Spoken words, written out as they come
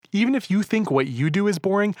Even if you think what you do is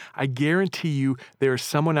boring, I guarantee you there is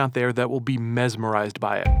someone out there that will be mesmerized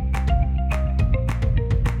by it.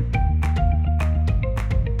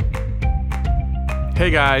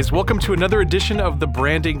 Hey guys, welcome to another edition of the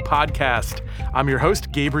Branding Podcast. I'm your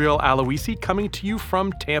host, Gabriel Aloisi, coming to you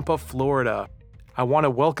from Tampa, Florida. I want to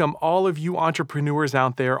welcome all of you entrepreneurs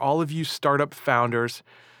out there, all of you startup founders,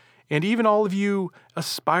 and even all of you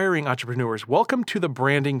aspiring entrepreneurs. Welcome to the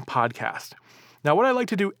Branding Podcast. Now, what I like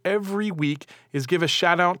to do every week is give a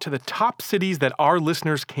shout out to the top cities that our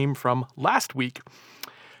listeners came from last week.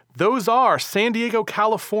 Those are San Diego,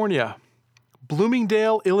 California,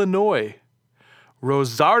 Bloomingdale, Illinois,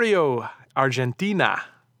 Rosario, Argentina,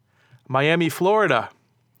 Miami, Florida,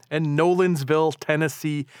 and Nolensville,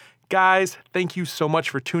 Tennessee. Guys, thank you so much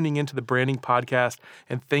for tuning into the Branding Podcast,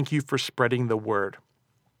 and thank you for spreading the word.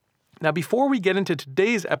 Now, before we get into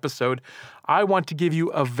today's episode, I want to give you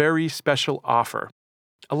a very special offer.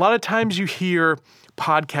 A lot of times you hear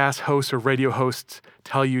podcast hosts or radio hosts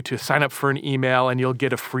tell you to sign up for an email and you'll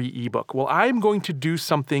get a free ebook. Well, I'm going to do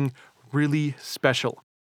something really special.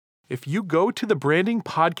 If you go to the Branding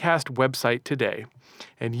Podcast website today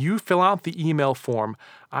and you fill out the email form,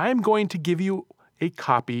 I'm going to give you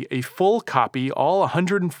a full copy, all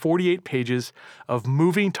 148 pages of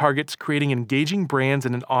Moving Targets, Creating Engaging Brands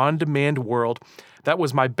in an On-Demand World. That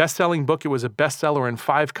was my best-selling book. It was a bestseller in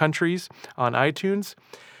 5 countries on iTunes.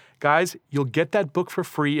 Guys, you'll get that book for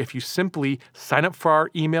free if you simply sign up for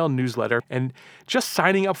our email newsletter. And just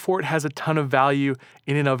signing up for it has a ton of value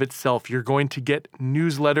in and of itself. You're going to get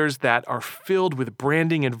newsletters that are filled with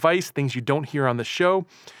branding advice, things you don't hear on the show,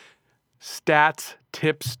 stats,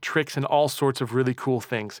 tips, tricks, and all sorts of really cool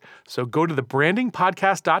things. So go to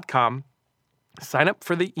thebrandingpodcast.com, sign up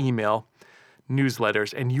for the email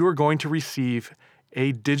newsletters, and you are going to receive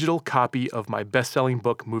a digital copy of my best-selling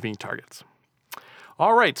book, Moving Targets.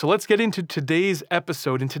 All right, so let's get into today's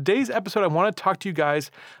episode. In today's episode, I want to talk to you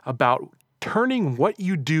guys about turning what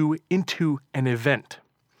you do into an event.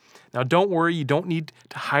 Now, don't worry, you don't need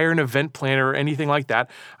to hire an event planner or anything like that.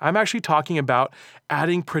 I'm actually talking about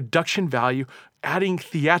adding production value, adding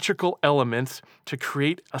theatrical elements to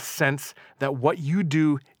create a sense that what you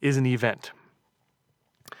do is an event.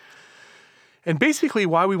 And basically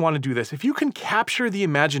why we want to do this, if you can capture the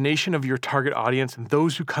imagination of your target audience and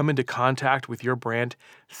those who come into contact with your brand,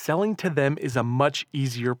 selling to them is a much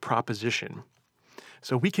easier proposition.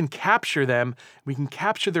 So we can capture them, we can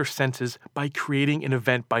capture their senses by creating an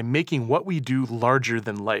event, by making what we do larger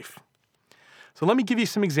than life. So let me give you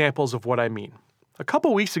some examples of what I mean. A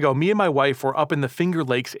couple weeks ago, me and my wife were up in the Finger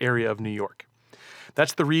Lakes area of New York.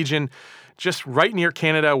 That's the region just right near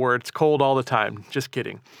Canada where it's cold all the time. Just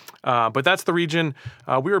kidding. But that's the region.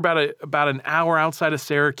 We were about an hour outside of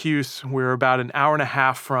Syracuse. We were about an hour and a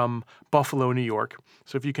half from Buffalo, New York.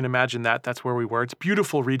 So if you can imagine that, that's where we were. It's a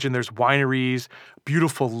beautiful region. There's wineries,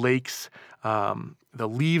 beautiful lakes. The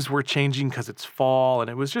leaves were changing because it's fall, and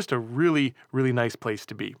it was just a really, really nice place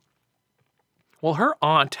to be. Well, her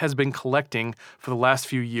aunt has been collecting for the last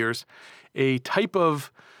few years a type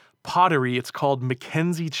of pottery. It's called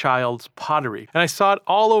Mackenzie Childs pottery. And I saw it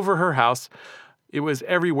all over her house. It was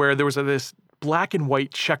everywhere. There was this black and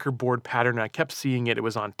white checkerboard pattern. And I kept seeing it. It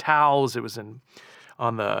was on towels. It was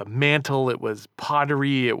on the mantle. It was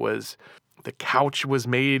pottery. The couch was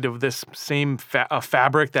made of this same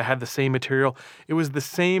fabric that had the same material. It was the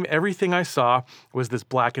same. Everything I saw was this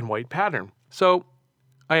black and white pattern. So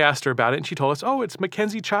I asked her about it, and she told us, oh, it's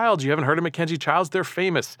Mackenzie Childs. You haven't heard of Mackenzie Childs? They're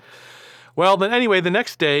famous. Well, then anyway, the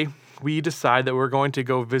next day, we decide that we're going to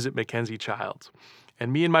go visit Mackenzie Childs.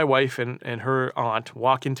 And me and my wife and her aunt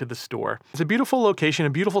walk into the store. It's a beautiful location, a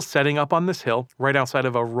beautiful setting up on this hill, right outside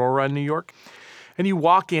of Aurora, New York. And you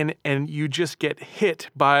walk in and you just get hit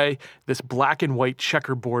by this black and white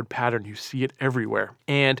checkerboard pattern. You see it everywhere.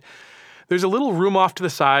 And there's a little room off to the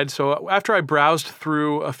side. So after I browsed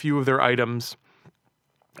through a few of their items,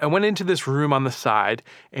 I went into this room on the side,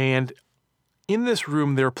 and in this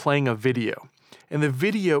room, they're playing a video. And the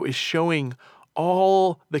video is showing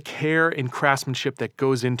all the care and craftsmanship that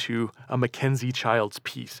goes into a Mackenzie Childs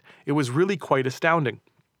piece. It was really quite astounding.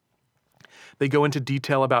 They go into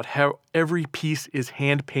detail about how every piece is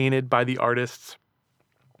hand-painted by the artists.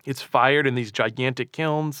 It's fired in these gigantic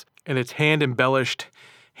kilns, and it's hand-embellished,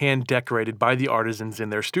 hand-decorated by the artisans in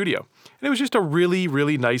their studio. And it was just a really,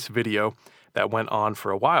 really nice video that went on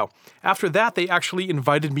for a while. After that, they actually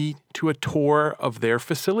invited me to a tour of their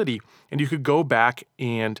facility, and you could go back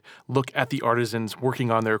and look at the artisans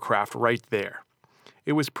working on their craft right there.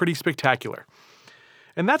 It was pretty spectacular.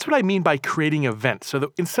 And that's what I mean by creating events. So that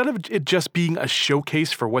instead of it just being a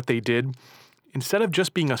showcase for what they did, Instead of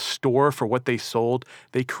just being a store for what they sold,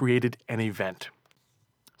 they created an event.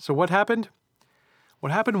 So what happened?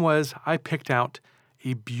 What happened was I picked out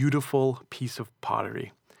a beautiful piece of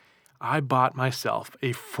pottery. I bought myself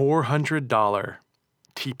a $400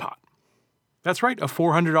 teapot. That's right, a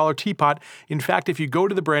 $400 teapot. In fact, if you go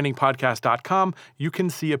to thebrandingpodcast.com, you can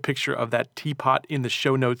see a picture of that teapot in the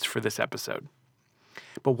show notes for this episode.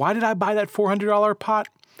 But why did I buy that $400 pot?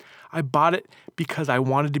 I bought it because I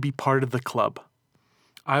wanted to be part of the club.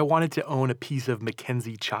 I wanted to own a piece of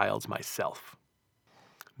Mackenzie Childs myself.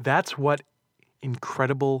 That's what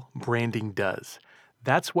incredible branding does.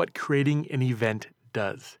 That's what creating an event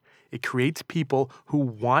does. It creates people who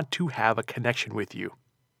want to have a connection with you.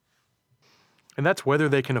 And that's whether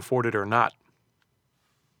they can afford it or not.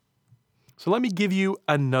 So let me give you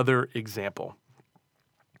another example.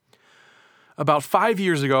 About 5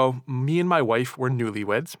 years ago, me and my wife were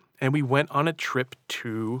newlyweds, and we went on a trip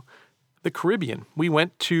to the Caribbean. We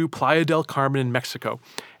went to Playa del Carmen in Mexico.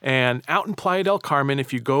 And out in Playa del Carmen,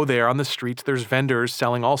 if you go there on the streets, there's vendors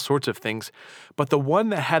selling all sorts of things. But the one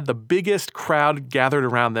that had the biggest crowd gathered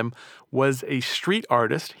around them was a street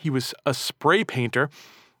artist. He was a spray painter,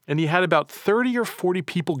 and he had about 30 or 40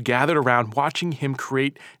 people gathered around watching him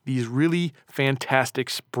create these really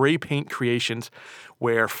fantastic spray paint creations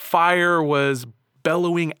where fire was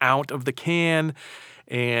bellowing out of the can,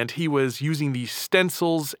 and he was using these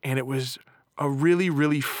stencils, and it was a really,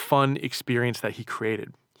 really fun experience that he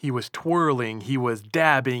created. He was twirling, he was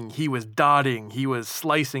dabbing, he was dotting, he was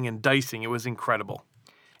slicing and dicing. It was incredible.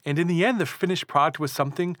 And in the end, the finished product was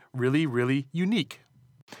something really, really unique.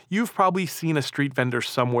 You've probably seen a street vendor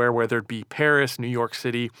somewhere, whether it be Paris, New York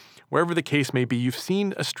City, wherever the case may be. You've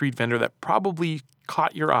seen a street vendor that probably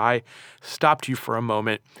caught your eye, stopped you for a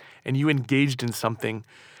moment, and you engaged in something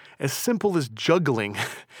as simple as juggling.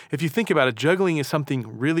 If you think about it, juggling is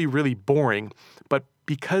something really, really boring, but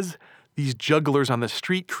because these jugglers on the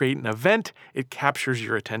street create an event, it captures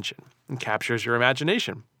your attention and captures your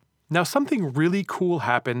imagination. Now, something really cool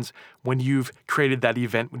happens when you've created that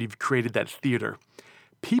event, when you've created that theater.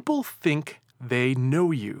 People think they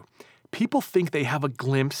know you. People think they have a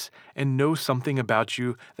glimpse and know something about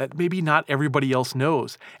you that maybe not everybody else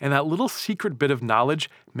knows. And that little secret bit of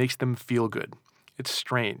knowledge makes them feel good. It's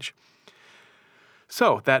strange.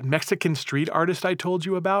 So, that Mexican street artist I told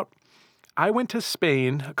you about, I went to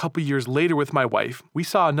Spain a couple years later with my wife. We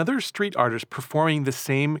saw another street artist performing the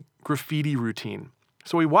same graffiti routine.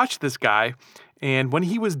 So we watched this guy, and when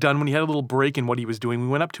he was done, when he had a little break in what he was doing, we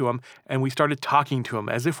went up to him and we started talking to him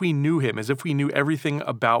as if we knew him, as if we knew everything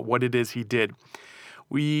about what it is he did.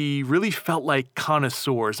 We really felt like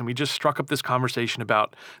connoisseurs, and we just struck up this conversation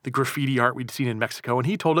about the graffiti art we'd seen in Mexico, and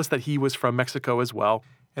he told us that he was from Mexico as well,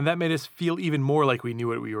 and that made us feel even more like we knew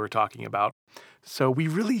what we were talking about. So we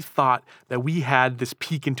really thought that we had this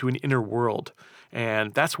peek into an inner world,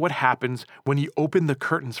 and that's what happens when you open the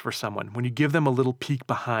curtains for someone, when you give them a little peek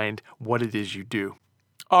behind what it is you do.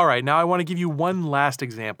 All right, now I want to give you one last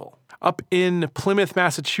example. Up in Plymouth,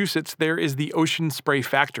 Massachusetts, there is the Ocean Spray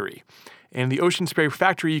Factory. And the Ocean Spray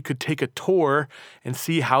Factory, you could take a tour and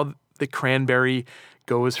see how the cranberry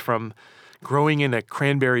goes from growing in a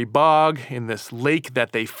cranberry bog, in this lake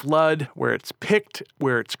that they flood, where it's picked,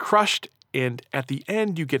 where it's crushed, and at the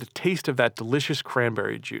end you get a taste of that delicious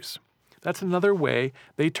cranberry juice. That's another way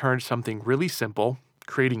they turned something really simple,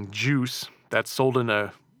 creating juice that's sold in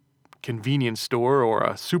a convenience store or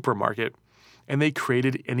a supermarket, and they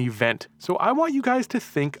created an event. So I want you guys to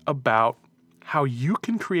think about how you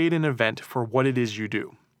can create an event for what it is you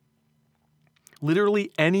do.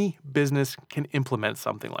 Literally any business can implement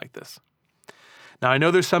something like this. Now, I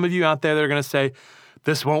know there's some of you out there that are going to say,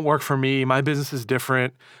 this won't work for me, my business is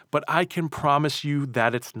different, but I can promise you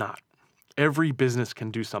that it's not. Every business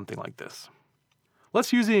can do something like this.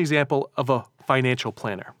 Let's use the example of a financial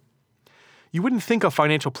planner. You wouldn't think a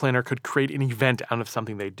financial planner could create an event out of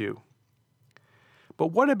something they do. But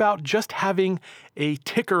what about just having a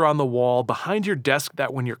ticker on the wall behind your desk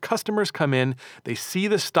that when your customers come in, they see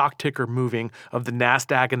the stock ticker moving of the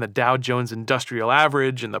NASDAQ and the Dow Jones Industrial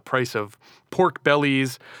Average and the price of pork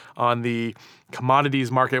bellies on the commodities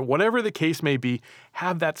market, whatever the case may be,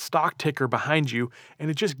 have that stock ticker behind you, and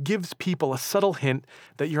it just gives people a subtle hint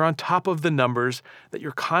that you're on top of the numbers, that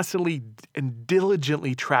you're constantly and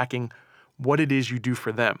diligently tracking what it is you do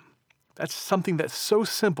for them. That's something that's so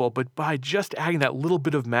simple, but by just adding that little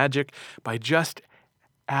bit of magic, by just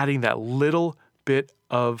adding that little bit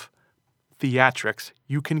of theatrics,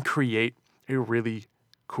 you can create a really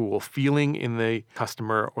cool feeling in the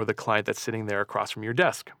customer or the client that's sitting there across from your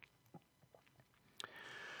desk.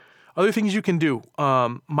 Other things you can do.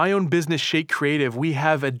 My own business, Shake Creative, we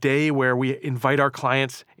have a day where we invite our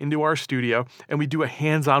clients into our studio and we do a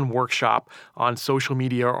hands-on workshop on social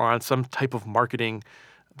media or on some type of marketing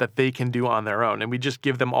that they can do on their own. And we just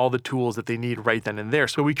give them all the tools that they need right then and there.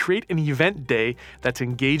 So we create an event day that's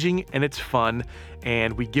engaging and it's fun,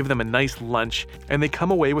 and we give them a nice lunch and they come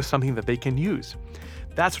away with something that they can use.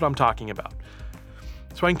 That's what I'm talking about.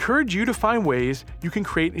 So I encourage you to find ways you can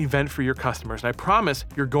create an event for your customers. And I promise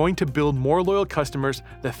you're going to build more loyal customers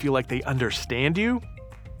that feel like they understand you,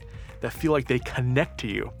 that feel like they connect to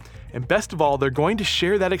you. And best of all, they're going to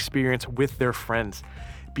share that experience with their friends,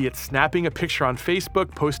 be it snapping a picture on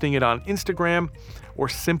Facebook, posting it on Instagram, or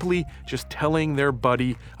simply just telling their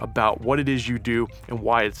buddy about what it is you do and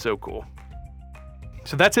why it's so cool.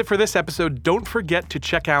 So that's it for this episode. Don't forget to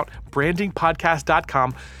check out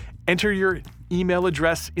brandingpodcast.com. Enter your email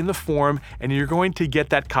address in the form, and you're going to get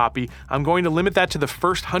that copy. I'm going to limit that to the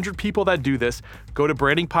first 100 people that do this. Go to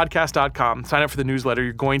brandingpodcast.com, sign up for the newsletter.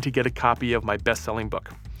 You're going to get a copy of my best-selling book.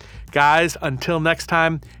 Guys, until next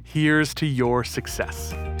time, here's to your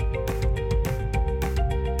success.